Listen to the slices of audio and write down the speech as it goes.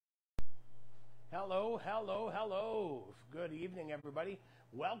Hello, hello, hello. Good evening, everybody.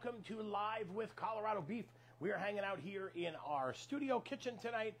 Welcome to Live with Colorado Beef. We are hanging out here in our studio kitchen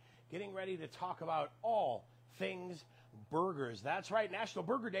tonight, getting ready to talk about all things burgers. That's right, National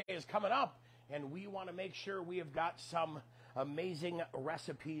Burger Day is coming up, and we want to make sure we have got some amazing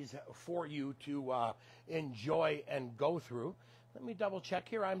recipes for you to enjoy and go through. Let me double check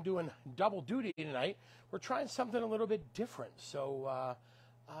here. I'm doing double duty tonight. We're trying something a little bit different. So,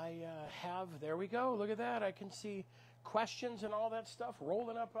 there we go. Look at that. I can see questions and all that stuff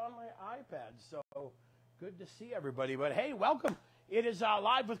rolling up on my iPad. So good to see everybody. But hey, welcome. It is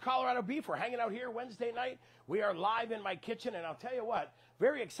Live with Colorado Beef. We're hanging out here Wednesday night. We are live in my kitchen. And I'll tell you what,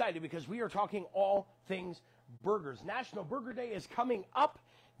 very excited because we are talking all things burgers. National Burger Day is coming up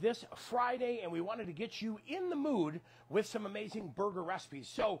this Friday, and we wanted to get you in the mood with some amazing burger recipes.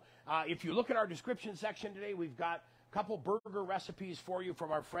 So if you look at our description section today, we've got couple burger recipes for you from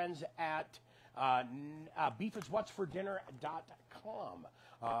our friends at beefiswhatsfordinner.com.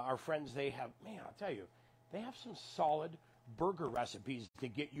 Our friends, they have, man, I'll tell you, they have some solid burger recipes to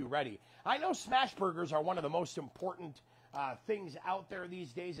get you ready. I know smash burgers are one of the most important things out there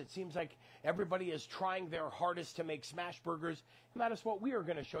these days. It seems like everybody is trying their hardest to make smash burgers, and that is what we are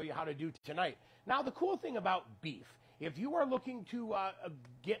going to show you how to do tonight. Now, the cool thing about beef, if you are looking to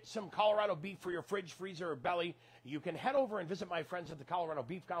get some Colorado beef for your fridge, freezer, or belly, you can head over and visit my friends at the Colorado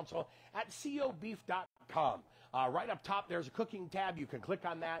Beef Council at cobeef.com. Right up top, there's a cooking tab. You can click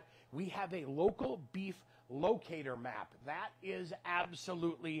on that. We have a local beef locator map. That is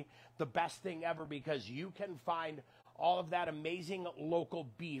absolutely the best thing ever because you can find all of that amazing local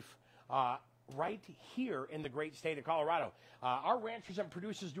beef right here in the great state of Colorado. Our ranchers and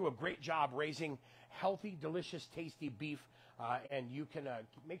producers do a great job raising healthy, delicious, tasty beef, and you can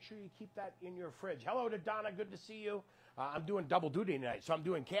make sure you keep that in your fridge. Hello to Donna, good to see you. I'm doing double duty tonight, so I'm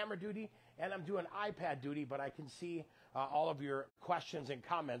doing camera duty and I'm doing iPad duty, but I can see all of your questions and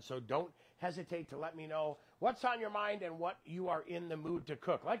comments, so don't hesitate to let me know what's on your mind and what you are in the mood to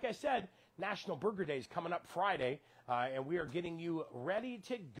cook. Like I said, National Burger Day is coming up Friday, and we are getting you ready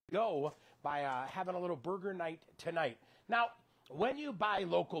to go by having a little burger night tonight. Now, when you buy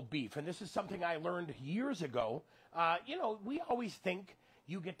local beef, and this is something I learned years ago, we always think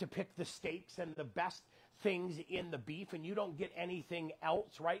you get to pick the steaks and the best things in the beef and you don't get anything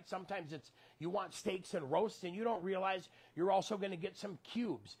else, right? Sometimes it's you want steaks and roasts and you don't realize you're also going to get some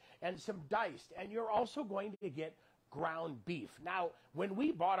cubes and some diced, and you're also going to get ground beef. Now, when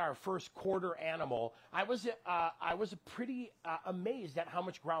we bought our first quarter animal, I was pretty amazed at how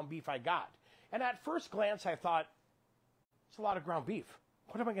much ground beef I got. And at first glance, I thought, it's a lot of ground beef.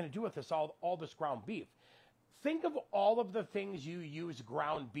 What am I going to do with this, all this ground beef? Think of all of the things you use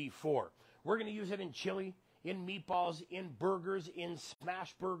ground beef for. We're going to use it in chili, in meatballs, in burgers, in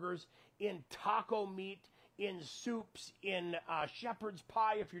smash burgers, in taco meat, in soups, in shepherd's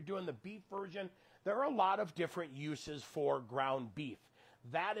pie if you're doing the beef version. There are a lot of different uses for ground beef.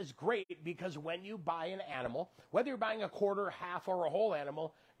 That is great because when you buy an animal, whether you're buying a quarter, half, or a whole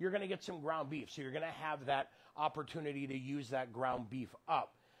animal, you're going to get some ground beef. So you're going to have that opportunity to use that ground beef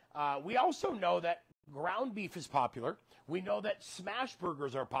up. We also know that ground beef is popular. We know that smash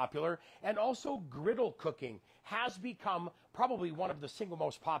burgers are popular, and also griddle cooking has become probably one of the single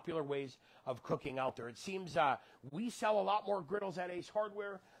most popular ways of cooking out there. It seems we sell a lot more griddles at Ace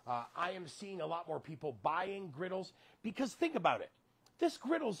Hardware. I am seeing a lot more people buying griddles because think about it. This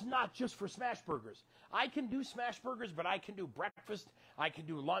griddle's not just for smash burgers. I can do smash burgers, but I can do breakfast, I can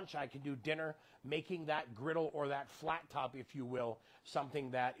do lunch, I can do dinner, making that griddle or that flat top, if you will,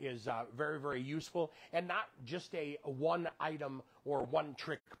 something that is very, very useful and not just a one item or one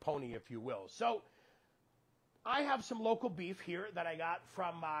trick pony, if you will. So I have some local beef here that I got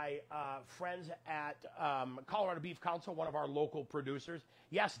from my friends at Colorado Beef Council, one of our local producers.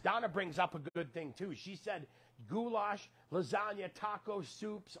 Yes, Donna brings up a good thing, too. She said goulash, lasagna, taco,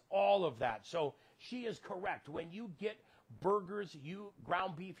 soups, all of that. So she is correct. When you get burgers,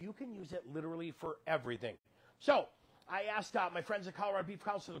 ground beef, you can use it literally for everything. So I asked my friends at Colorado Beef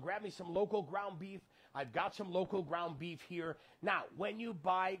Council to grab me some local ground beef. I've got some local ground beef here. Now, when you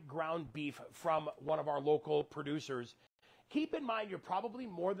buy ground beef from one of our local producers, keep in mind you're probably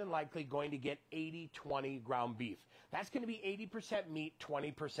more than likely going to get 80-20 ground beef. That's going to be 80% meat,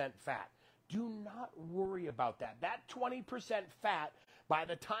 20% fat. Do not worry about that. That 20% fat, by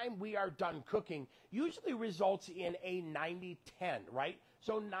the time we are done cooking, usually results in a 90-10, right?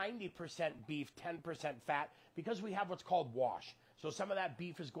 So 90% beef, 10% fat, because we have what's called wash. So some of that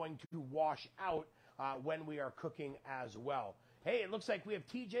beef is going to wash out when we are cooking as well. Hey, it looks like we have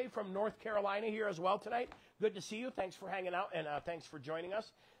TJ from North Carolina here as well tonight. Good to see you. Thanks for hanging out, and thanks for joining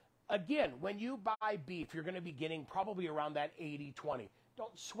us. again, when you buy beef, you're going to be getting probably around that 80-20.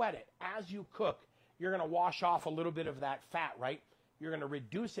 Don't sweat it. As you cook, you're going to wash off a little bit of that fat, right? You're going to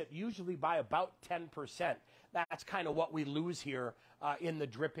reduce it usually by about 10%. That's kind of what we lose here in the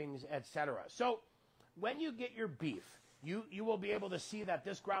drippings, etc. So when you get your beef, you will be able to see that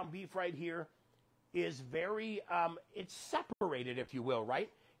this ground beef right here is very, it's separated, if you will, right?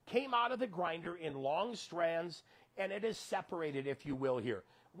 Came out of the grinder in long strands, and it is separated, if you will, here.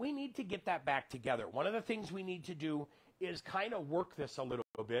 We need to get that back together. One of the things we need to do is kind of work this a little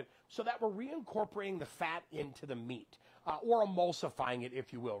bit so that we're reincorporating the fat into the meat, or emulsifying it,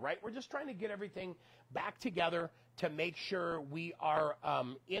 if you will, right? We're just trying to get everything back together to make sure we are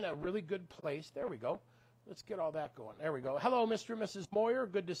in a really good place. There we go. Let's get all that going. There we go. Hello, Mr. and Mrs. Moyer.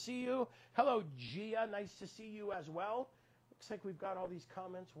 Good to see you. Hello, Gia. Nice to see you as well. Looks like we've got all these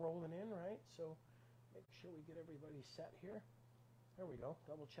comments rolling in, right? So make sure we get everybody set here. There we go.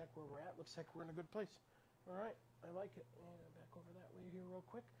 Double check where we're at. Looks like we're in a good place. All right. I like it. Back over that way here real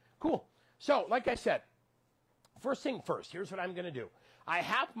quick. Cool. So, like I said, first thing first, here's what I'm going to do. I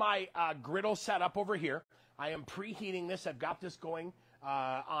have my griddle set up over here. I am preheating this. I've got this going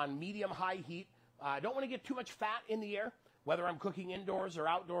on medium-high heat. I don't want to get too much fat in the air, whether I'm cooking indoors or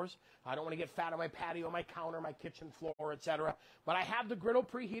outdoors. I don't want to get fat on my patio, my counter, my kitchen floor, etc. But I have the griddle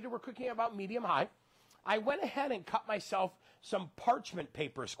preheated. We're cooking about medium-high. I went ahead and cut myself some parchment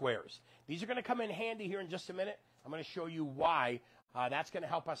paper squares. These are going to come in handy here in just a minute. I'm going to show you why that's going to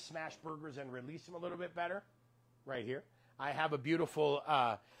help us smash burgers and release them a little bit better. Right here. I have a beautiful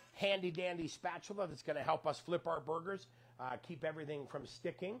handy-dandy spatula that's going to help us flip our burgers, keep everything from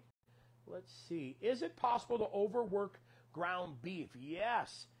sticking. Let's see. Is it possible to overwork ground beef?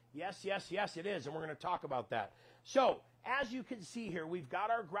 Yes. Yes, yes, yes, it is, and we're going to talk about that. So, as you can see here, we've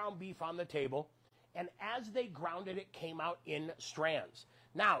got our ground beef on the table, and as they ground it, it came out in strands.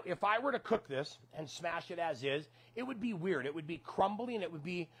 Now, if I were to cook this and smash it as is, it would be weird. It would be crumbly, and it would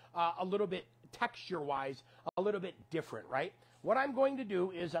be a little bit, texture-wise, a little bit different, right? What I'm going to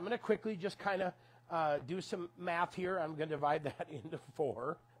do is I'm going to quickly just kind of do some math here. I'm going to divide that into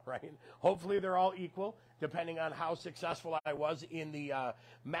 4, right? Hopefully they're all equal, depending on how successful I was in the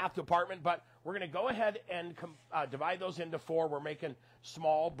math department. But we're going to go ahead and divide those into 4. We're making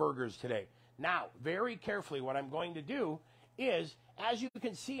small burgers today. Now, very carefully, what I'm going to do is, as you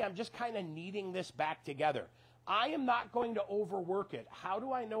can see, I'm just kind of kneading this back together. I am not going to overwork it. How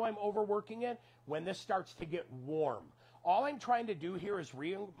do I know I'm overworking it? When this starts to get warm. All I'm trying to do here is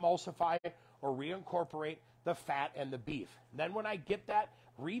re-emulsify or reincorporate the fat and the beef. Then when I get that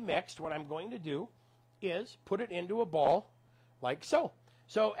remixed, what I'm going to do is put it into a ball like so.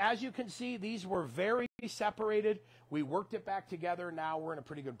 So as you can see, these were very separated. We worked it back together. Now we're in a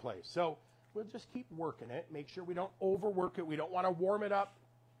pretty good place. So we'll just keep working it. Make sure we don't overwork it. We don't want to warm it up.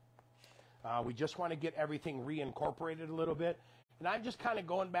 We just want to get everything reincorporated a little bit. And I'm just kind of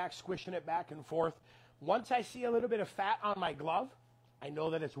going back, squishing it back and forth. Once I see a little bit of fat on my glove, I know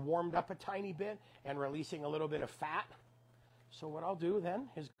that it's warmed up a tiny bit and releasing a little bit of fat. So what I'll do then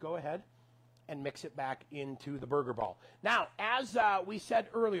is go ahead and mix it back into the burger ball. Now, as we said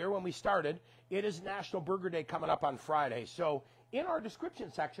earlier when we started, it is National Burger Day coming up on Friday. So in our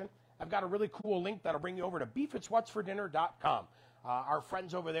description section, I've got a really cool link that'll bring you over to beefitswhatsfordinner.com. Our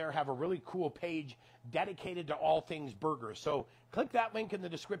friends over there have a really cool page dedicated to all things burgers. So click that link in the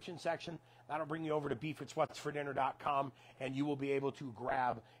description section. That'll bring you over to beefitswhatsfordinner.com, and you will be able to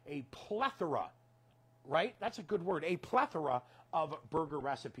grab a plethora, right? That's a good word, a plethora of burger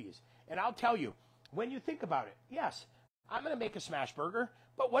recipes. And I'll tell you, when you think about it, yes, I'm going to make a smash burger,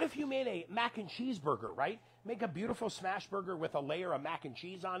 but what if you made a mac and cheese burger, right? Make a beautiful smash burger with a layer of mac and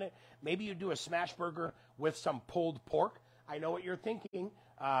cheese on it. Maybe you do a smash burger with some pulled pork. I know what you're thinking.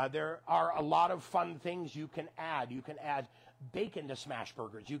 There are a lot of fun things you can add. You can add bacon to smash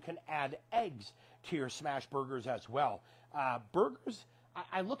burgers. You can add eggs to your smash burgers as well. Burgers,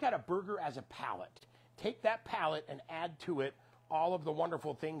 I look at a burger as a palette. Take that palette and add to it all of the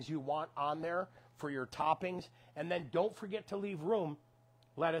wonderful things you want on there for your toppings. And then don't forget to leave room,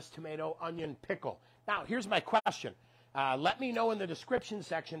 lettuce, tomato, onion, pickle. Now, here's my question. Let me know in the description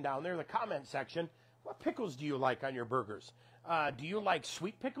section down there, the comment section, what pickles do you like on your burgers? Do you like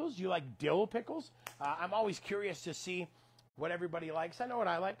sweet pickles? Do you like dill pickles? I'm always curious to see what everybody likes. I know what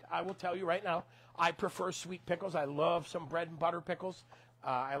I like. I will tell you right now, I prefer sweet pickles. I love some bread and butter pickles.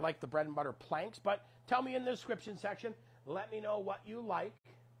 I like the bread and butter planks. But tell me in the description section. Let me know what you like.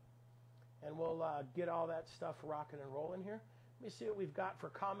 And we'll get all that stuff rocking and rolling here. Let me see what we've got for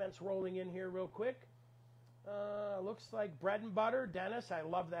comments rolling in here real quick. Looks like bread and butter. Dennis, I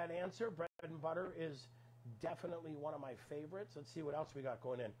love that answer. Bread and butter is definitely one of my favorites. Let's see what else we got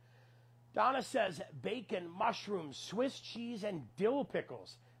going in. Donna says bacon, mushrooms, Swiss cheese, and dill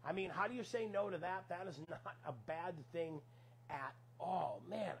pickles. I mean, how do you say no to that? That is not a bad thing at all.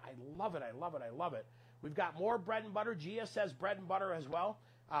 Man, I love it. I love it. I love it. We've got more bread and butter. Gia says bread and butter as well.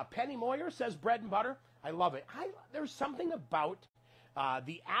 Penny Moyer says bread and butter. I love it. There's something about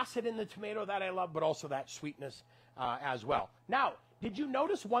the acid in the tomato that I love, but also that sweetness as well. Now, did you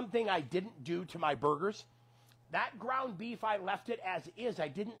notice one thing I didn't do to my burgers? That ground beef, I left it as is. I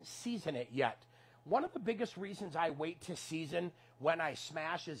didn't season it yet. One of the biggest reasons I wait to season when I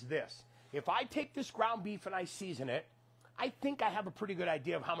smash is this. If I take this ground beef and I season it, I think I have a pretty good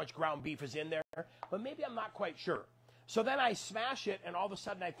idea of how much ground beef is in there, but maybe I'm not quite sure. So then I smash it, and all of a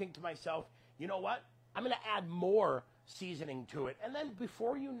sudden I think to myself, you know what? I'm going to add more seasoning to it. And then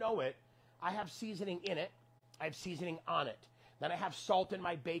before you know it, I have seasoning in it. I have seasoning on it. Then I have salt in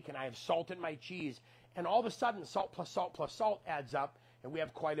my bacon. I have salt in my cheese. And all of a sudden, salt plus salt plus salt adds up, and we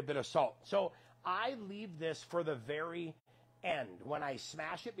have quite a bit of salt. So I leave this for the very end when I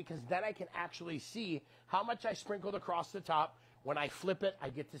smash it, because then I can actually see how much I sprinkled across the top. When I flip it, I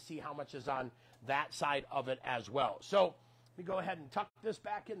get to see how much is on that side of it as well. So we go ahead and tuck this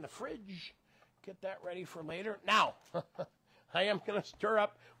back in the fridge, get that ready for later. Now, I am going to stir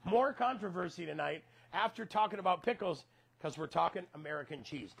up more controversy tonight after talking about pickles, because we're talking American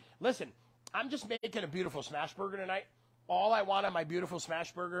cheese. Listen, I'm just making a beautiful smash burger tonight. All I want on my beautiful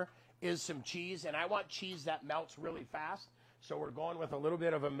smash burger is some cheese, and I want cheese that melts really fast. So we're going with a little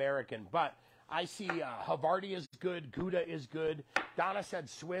bit of American. But I see Havarti is good, Gouda is good. Donna said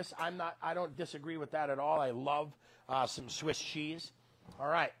Swiss. I don't disagree with that at all. I love some Swiss cheese. All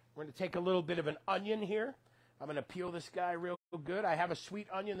right, we're going to take a little bit of an onion here. I'm going to peel this guy real good. I have a sweet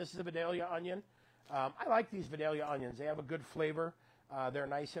onion. This is a Vidalia onion. I like these Vidalia onions. They have a good flavor. They're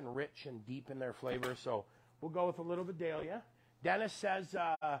nice and rich and deep in their flavor, so we'll go with a little Vidalia. Dennis says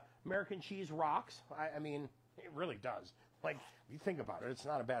American cheese rocks. I mean, it really does. Like, if you think about it, it's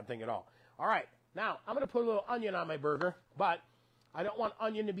not a bad thing at all. All right, now I'm going to put a little onion on my burger, but I don't want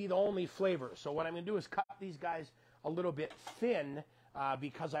onion to be the only flavor. So what I'm going to do is cut these guys a little bit thin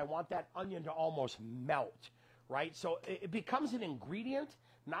because I want that onion to almost melt, right? So it becomes an ingredient,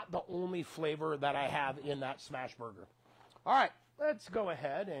 not the only flavor that I have in that smash burger. All right. Let's go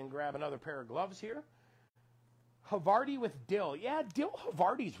ahead and grab another pair of gloves here. Havarti with dill. Yeah, dill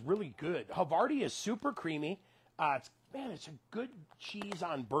Havarti is really good. Havarti is super creamy. It's a good cheese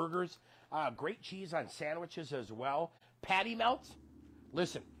on burgers. Great cheese on sandwiches as well. Patty melts.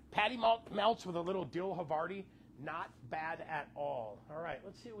 Listen, patty melts with a little dill Havarti. Not bad at all. All right,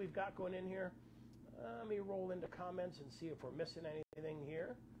 let's see what we've got going in here. Let me roll into comments and see if we're missing anything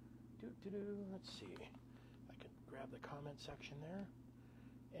here. Let's see. Grab the comment section there.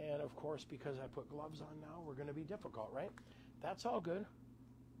 And of course, because I put gloves on now, we're going to be difficult, right? That's all good.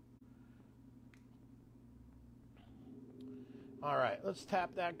 All right, let's tap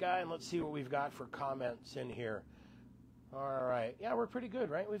that guy and let's see what we've got for comments in here. All right. Yeah, we're pretty good,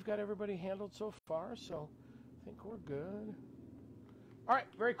 right? We've got everybody handled so far, so I think we're good. All right,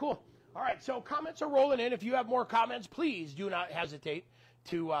 very cool. All right, so comments are rolling in. If you have more comments, please do not hesitate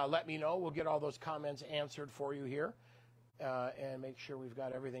to let me know. We'll get all those comments answered for you here and make sure we've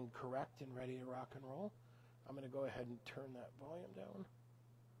got everything correct and ready to rock and roll. I'm going to go ahead and turn that volume down.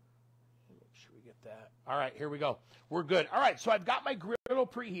 Make sure we get that. All right, here we go. We're good. All right, so I've got my griddle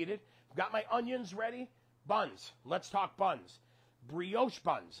preheated. I've got my onions ready. Buns. Let's talk buns. Brioche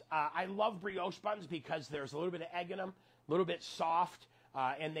buns. I love brioche buns because there's a little bit of egg in them, a little bit soft,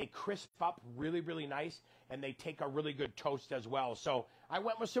 and they crisp up really, really nice, and they take a really good toast as well. So I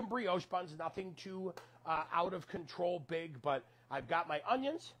went with some brioche buns, nothing too out of control big, but I've got my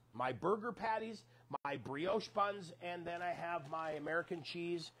onions, my burger patties, my brioche buns, and then I have my American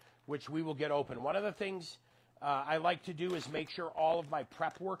cheese, which we will get open. One of the things I like to do is make sure all of my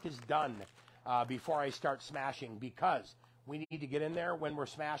prep work is done before I start smashing, because we need to get in there when we're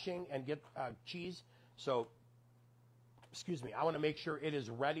smashing and get cheese. So, excuse me, I want to make sure it is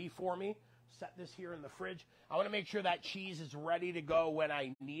ready for me. Set this here in the fridge. I want to make sure that cheese is ready to go when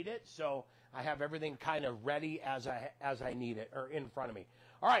I need it, so I have everything kind of ready as I need it, or in front of me.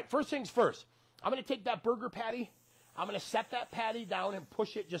 All right, first things first. I'm going to take that burger patty. I'm going to set that patty down and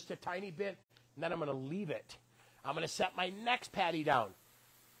push it just a tiny bit, and then I'm going to leave it. I'm going to set my next patty down,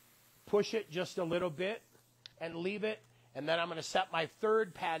 push it just a little bit, and leave it, and then I'm going to set my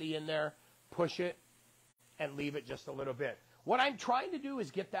third patty in there, push it, and leave it just a little bit. What I'm trying to do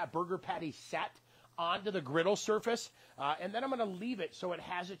is get that burger patty set onto the griddle surface, and then I'm going to leave it so it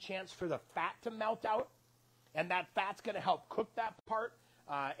has a chance for the fat to melt out, and that fat's going to help cook that part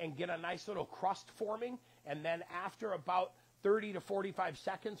and get a nice little crust forming. And then after about 30 to 45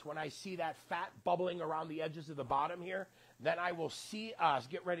 seconds, when I see that fat bubbling around the edges of the bottom here, then I will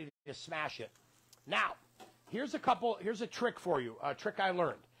get ready to smash it. Now, here's a trick for you, a trick I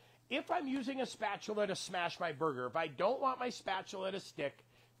learned. If I'm using a spatula to smash my burger, if I don't want my spatula to stick,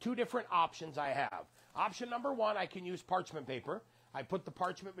 two different options I have. Option number one, I can use parchment paper. I put the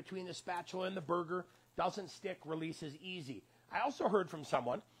parchment between the spatula and the burger, doesn't stick, releases easy. I also heard from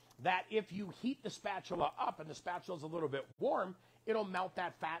someone that if you heat the spatula up and the spatula is a little bit warm, it'll melt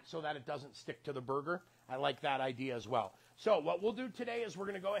that fat so that it doesn't stick to the burger. I like that idea as well. So what we'll do today is we're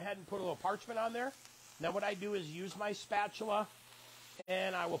going to go ahead and put a little parchment on there. Then what I do is use my spatula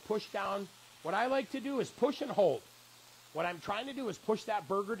and I will push down. What I like to do is push and hold. What I'm trying to do is push that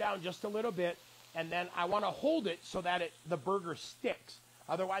burger down just a little bit, and then I want to hold it so that the burger sticks.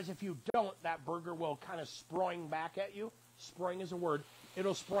 Otherwise, if you don't, that burger will kind of spring back at you. Spring is a word.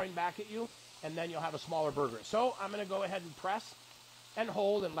 It'll spring back at you, and then you'll have a smaller burger. So I'm going to go ahead and press and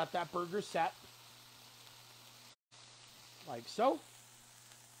hold and let that burger set. Like so.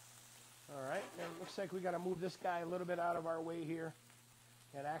 All right, and it looks like we got to move this guy a little bit out of our way here.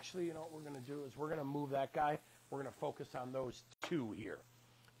 And actually, you know what we're going to do is we're going to move that guy. We're going to focus on those two here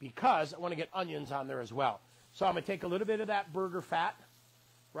because I want to get onions on there as well. So I'm going to take a little bit of that burger fat,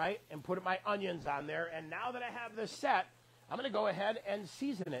 right, and put my onions on there. And now that I have this set, I'm going to go ahead and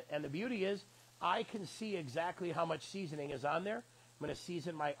season it. And the beauty is I can see exactly how much seasoning is on there. I'm going to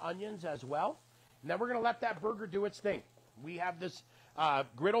season my onions as well. And then we're going to let that burger do its thing. We have this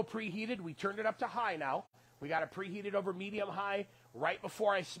griddle preheated. We turned it up to high now. We got it preheated over medium-high. Right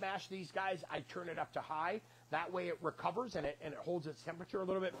before I smash these guys, I turn it up to high. That way it recovers and it holds its temperature a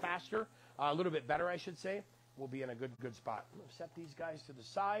little bit faster, a little bit better, I should say. We'll be in a good spot. I'm going to set these guys to the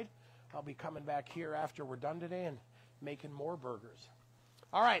side. I'll be coming back here after we're done today and making more burgers.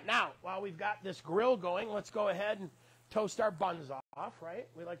 All right, now, while we've got this grill going, let's go ahead and toast our buns off, right?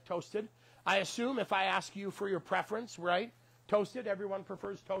 We like toasted. I assume if I ask you for your preference, right? Toasted, everyone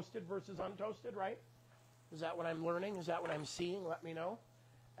prefers toasted versus untoasted, right? Is that what I'm learning? Is that what I'm seeing? Let me know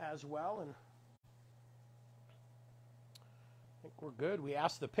as well. And I think we're good. We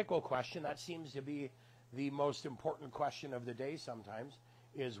asked the pickle question. That seems to be the most important question of the day sometimes,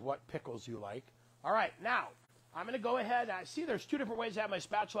 is what pickles you like. All right, now, I'm going to go ahead. I see there's two different ways to have my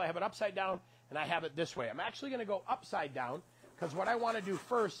spatula. I have it upside down, and I have it this way. I'm actually going to go upside down because what I want to do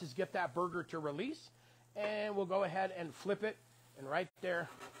first is get that burger to release, and we'll go ahead and flip it, and right there,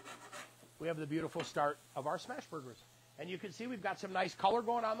 we have the beautiful start of our smash burgers. And you can see we've got some nice color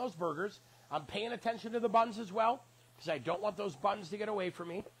going on those burgers. I'm paying attention to the buns as well because I don't want those buns to get away from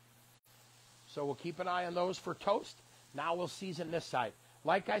me. So we'll keep an eye on those for toast. Now we'll season this side.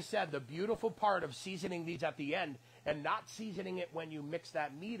 Like I said, the beautiful part of seasoning these at the end and not seasoning it when you mix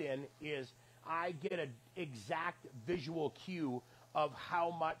that meat in is I get an exact visual cue of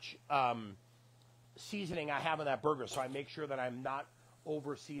how much seasoning I have in that burger. So I make sure that I'm not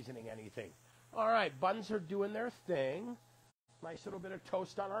over seasoning anything. All right, buns are doing their thing. Nice little bit of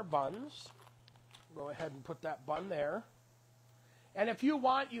toast on our buns. Go ahead and put that bun there. And if you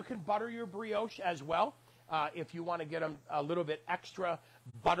want, you can butter your brioche as well. If you want to get them a little bit extra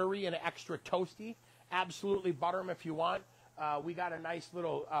buttery and extra toasty, absolutely butter them if you want. We got a nice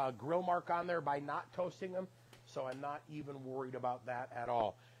little grill mark on there by not toasting them, so I'm not even worried about that at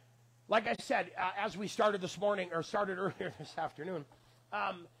all. Like I said, as we started this morning, or started earlier this afternoon,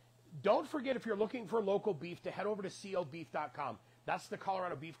 don't forget, if you're looking for local beef, to head over to cobeef.com. That's the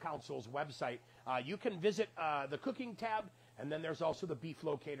Colorado Beef Council's website. You can visit the cooking tab, and then there's also the beef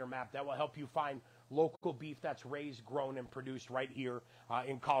locator map that will help you find local beef that's raised, grown, and produced right here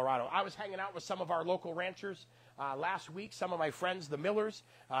in Colorado. I was hanging out with some of our local ranchers last week, some of my friends, the Millers.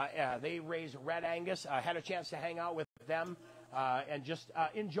 They raise Red Angus. I had a chance to hang out with them and just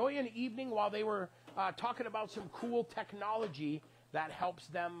enjoy an evening while they were talking about some cool technology that helps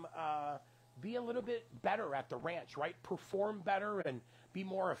them be a little bit better at the ranch, right? Perform better and be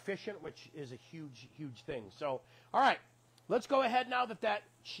more efficient, which is a huge, huge thing. So, all right, let's go ahead now that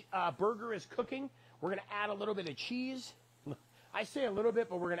burger is cooking. We're going to add a little bit of cheese. I say a little bit,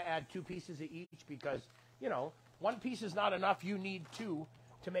 but we're going to add 2 pieces of each because, you know, 1 piece is not enough. You need 2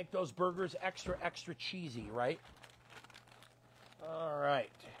 to make those burgers extra, extra cheesy, right? All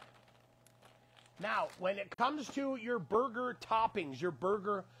right. Now, when it comes to your burger toppings, your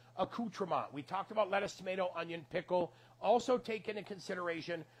burger accoutrement, we talked about lettuce, tomato, onion, pickle. Also take into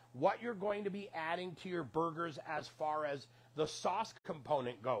consideration what you're going to be adding to your burgers as far as the sauce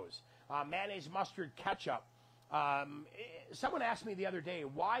component goes. Mayonnaise, mustard, ketchup. Someone asked me the other day,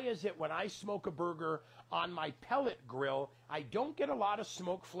 why is it when I smoke a burger on my pellet grill, I don't get a lot of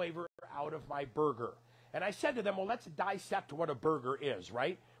smoke flavor out of my burger? And I said to them, well, let's dissect what a burger is,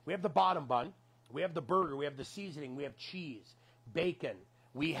 right? We have the bottom bun, we have the burger, we have the seasoning, we have cheese, bacon,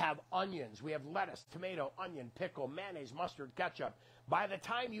 we have onions, we have lettuce, tomato, onion, pickle, mayonnaise, mustard, ketchup. By the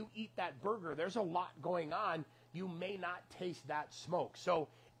time you eat that burger, there's a lot going on. You may not taste that smoke. So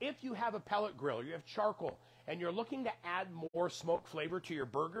if you have a pellet grill, you have charcoal, and you're looking to add more smoke flavor to your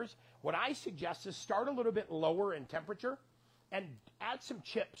burgers, what I suggest is start a little bit lower in temperature and add some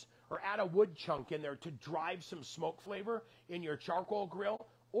chips or add a wood chunk in there to drive some smoke flavor in your charcoal grill,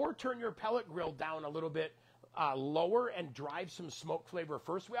 or turn your pellet grill down a little bit lower and drive some smoke flavor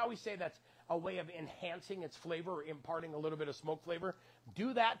first. We always say that's a way of enhancing its flavor or imparting a little bit of smoke flavor.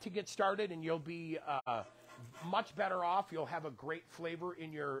 Do that to get started, and you'll be much better off. You'll have a great flavor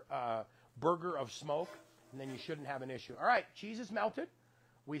in your burger of smoke, and then you shouldn't have an issue. All right, cheese is melted.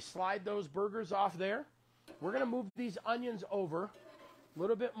 We slide those burgers off there. We're going to move these onions over a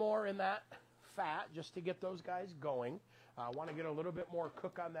little bit more in that fat just to get those guys going. I want to get a little bit more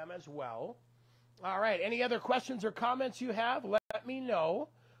cook on them as well. All right, any other questions or comments you have, let me know.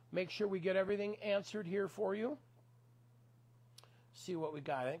 Make sure we get everything answered here for you. See what we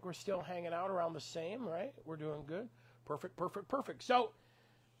got. I think we're still hanging out around the same, right? We're doing good. Perfect, perfect, perfect. So,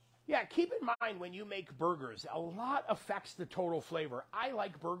 yeah, keep in mind when you make burgers, a lot affects the total flavor. I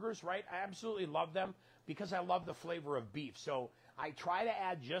like burgers, right? I absolutely love them because I love the flavor of beef. So I try to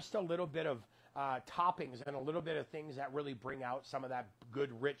add just a little bit of toppings and a little bit of things that really bring out some of that good,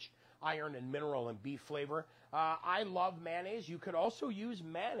 rich iron and mineral and beef flavor. I love mayonnaise. You could also use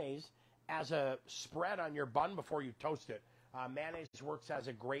mayonnaise as a spread on your bun before you toast it. Mayonnaise works as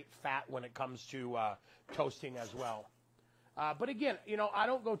a great fat when it comes to toasting as well. But again, you know, I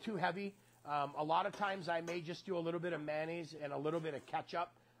don't go too heavy. A lot of times I may just do a little bit of mayonnaise and a little bit of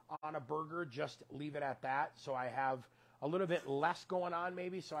ketchup on a burger, just leave it at that. So I have a little bit less going on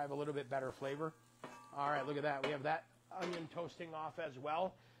maybe, so I have a little bit better flavor. All right, look at that. We have that onion toasting off as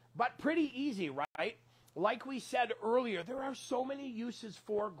well. But pretty easy, right? Like we said earlier, there are so many uses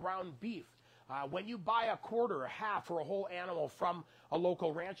for ground beef. When you buy a quarter, a half, or a whole animal from a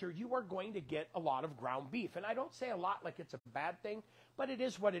local rancher, you are going to get a lot of ground beef. And I don't say a lot like it's a bad thing, but it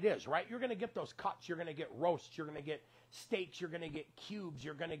is what it is, right? You're going to get those cuts. You're going to get roasts. You're going to get steaks. You're going to get cubes.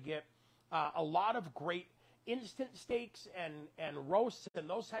 You're going to get a lot of great instant steaks and roasts and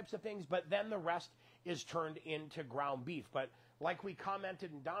those types of things, but then the rest is turned into ground beef. But like we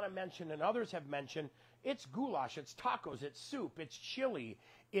commented and Donna mentioned and others have mentioned, it's goulash, it's tacos, it's soup, it's chili,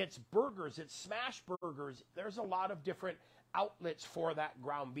 it's burgers, it's smash burgers. There's a lot of different outlets for that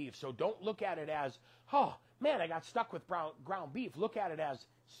ground beef. So don't look at it as, oh, man, I got stuck with ground beef. Look at it as,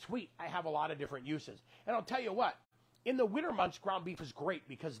 sweet, I have a lot of different uses. And I'll tell you what, in the winter months, ground beef is great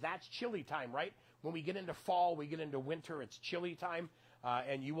because that's chili time, right? When we get into fall, we get into winter, it's chili time.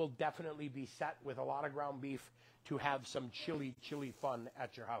 And you will definitely be set with a lot of ground beef to have some chili fun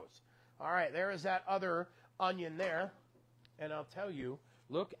at your house. All right, there is that other onion there. And I'll tell you,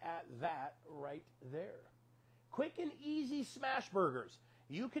 look at that right there. Quick and easy smash burgers.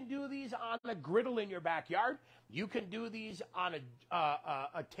 You can do these on a griddle in your backyard. You can do these on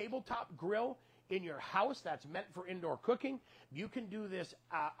a tabletop grill in your house that's meant for indoor cooking. You can do this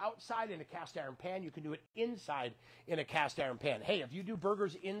outside in a cast iron pan. You can do it inside in a cast iron pan. Hey, if you do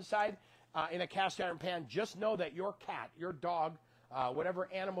burgers inside in a cast iron pan, just know that your cat, your dog, whatever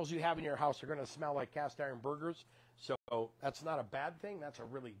animals you have in your house are going to smell like cast iron burgers. So that's not a bad thing. That's a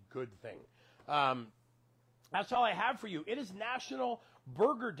really good thing. That's all I have for you. It is National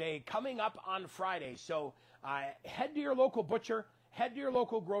Burger Day coming up on Friday. So head to your local butcher, head to your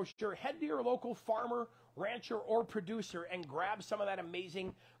local grocer, head to your local farmer, rancher, or producer and grab some of that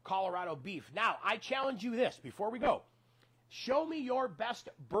amazing Colorado beef. Now, I challenge you this before we go. Show me your best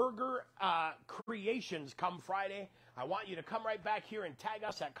burger creations come Friday. I want you to come right back here and tag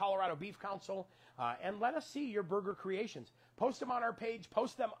us at Colorado Beef Council and let us see your burger creations. Post them on our page.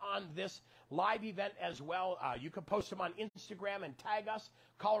 Post them on this live event as well. You can post them on Instagram and tag us,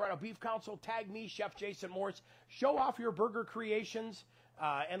 Colorado Beef Council. Tag me, Chef Jason Morse. Show off your burger creations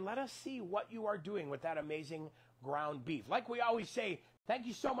and let us see what you are doing with that amazing ground beef. Like we always say, thank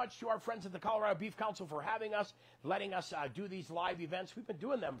you so much to our friends at the Colorado Beef Council for having us, letting us do these live events. We've been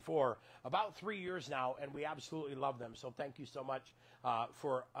doing them for about 3 years now, and we absolutely love them. So thank you so much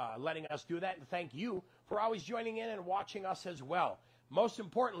for letting us do that, and thank you for always joining in and watching us as well. Most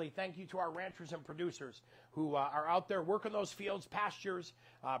importantly, thank you to our ranchers and producers who are out there working those fields, pastures,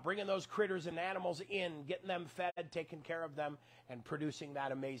 bringing those critters and animals in, getting them fed, taking care of them, and producing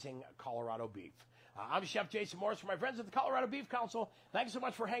that amazing Colorado beef. I'm Chef Jason Morris for my friends at the Colorado Beef Council. Thanks so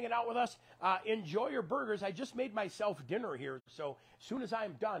much for hanging out with us. Enjoy your burgers. I just made myself dinner here, so as soon as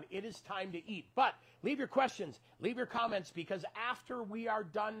I'm done, it is time to eat. But leave your questions, leave your comments, because after we are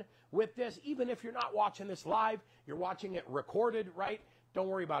done with this, even if you're not watching this live, you're watching it recorded, right? Don't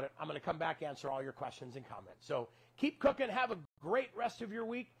worry about it. I'm going to come back, answer all your questions and comments. So keep cooking. Have a great rest of your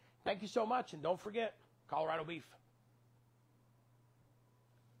week. Thank you so much. And don't forget, Colorado Beef.